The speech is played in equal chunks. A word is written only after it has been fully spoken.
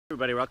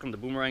Everybody, welcome to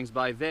Boomerangs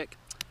by Vic.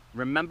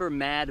 Remember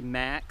Mad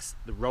Max,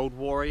 the Road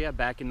Warrior,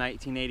 back in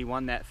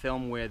 1981, that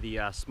film where the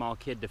small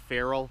kid, the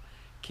feral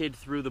kid,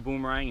 threw the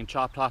boomerang and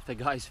chopped off the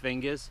guy's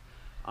fingers?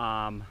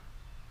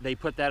 They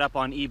put that up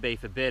on eBay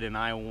for bid and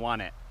I won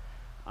it.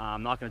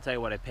 I'm not going to tell you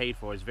what I paid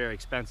for, it's very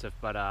expensive,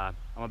 but I'm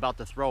about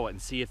to throw it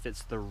and see if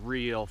it's the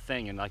real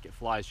thing and like it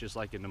flies just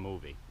like in the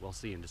movie. We'll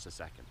see in just a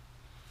second.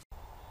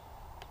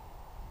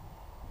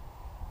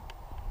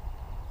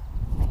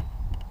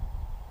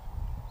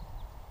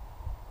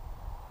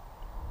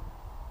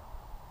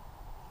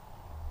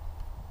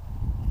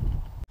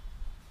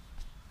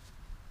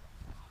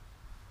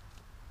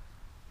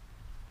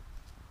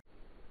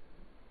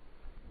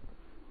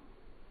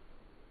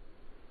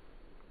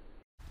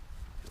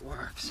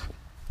 Works.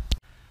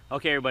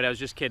 Okay everybody, I was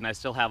just kidding, I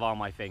still have all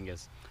my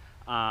fingers.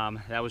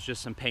 That was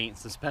just some paint,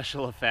 some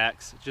special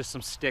effects, just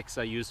some sticks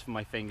I used for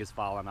my fingers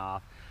falling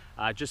off,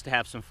 just to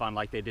have some fun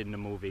like they did in the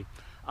movie.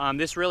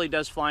 This really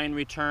does fly in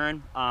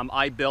return.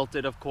 I built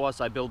it, of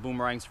course. I build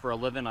boomerangs for a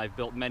living. I've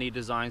built many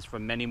designs for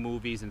many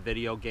movies and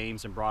video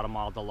games and brought them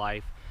all to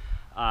life.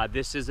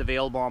 This is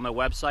available on my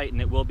website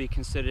and it will be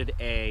considered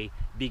a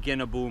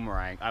beginner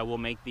boomerang. I will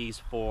make these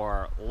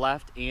for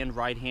left and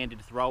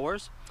right-handed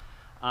throwers.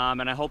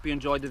 And I hope you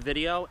enjoyed the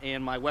video,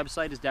 and my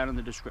website is down in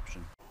the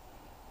description.